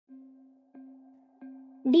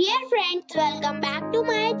Dear friends, welcome back to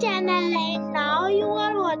my channel and now you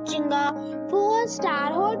are watching a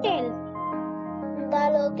 4-star hotel. The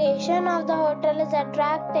location of the hotel is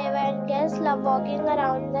attractive and guests love walking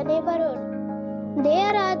around the neighborhood.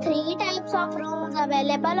 There are 3 types of rooms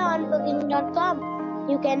available on booking.com.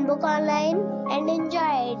 You can book online and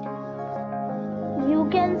enjoy it. You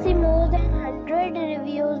can see more than 100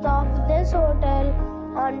 reviews of this hotel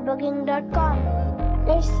on booking.com.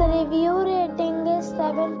 Its review rating is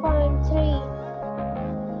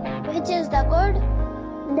 7.3, which is the good.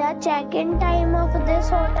 The check-in time of this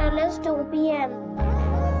hotel is 2 p.m.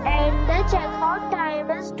 and the check-out time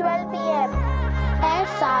is 12 p.m.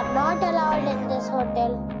 Pets are not allowed in this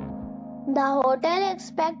hotel. The hotel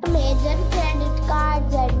expects major credit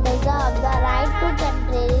cards and reserves the right to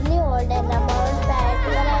temporarily hold an amount prior to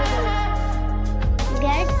arrival.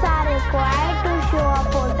 Guests are required to show a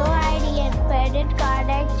photo ID and credit card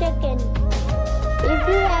at check-in. If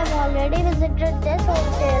you have already visited this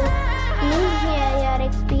hotel, please share your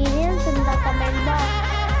experience in the comment box.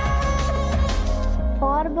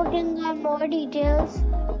 For booking or more details,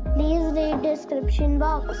 please read description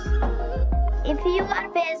box. If you are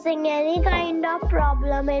facing any kind of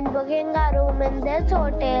problem in booking a room in this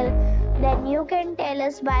hotel, then you can tell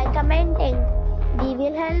us by commenting. We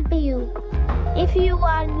will help you. If you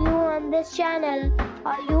are new on this channel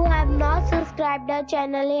or you have not subscribed our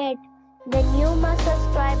channel yet, then you must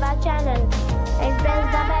subscribe our channel and press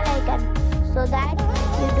the bell icon so that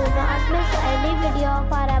you do not miss any video of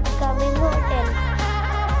our upcoming hotel.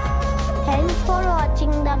 Thanks for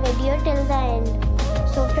watching the video till the end.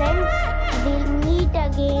 So friends, we'll meet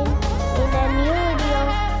again in a new video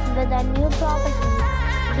with a new property.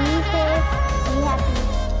 Be safe, be happy.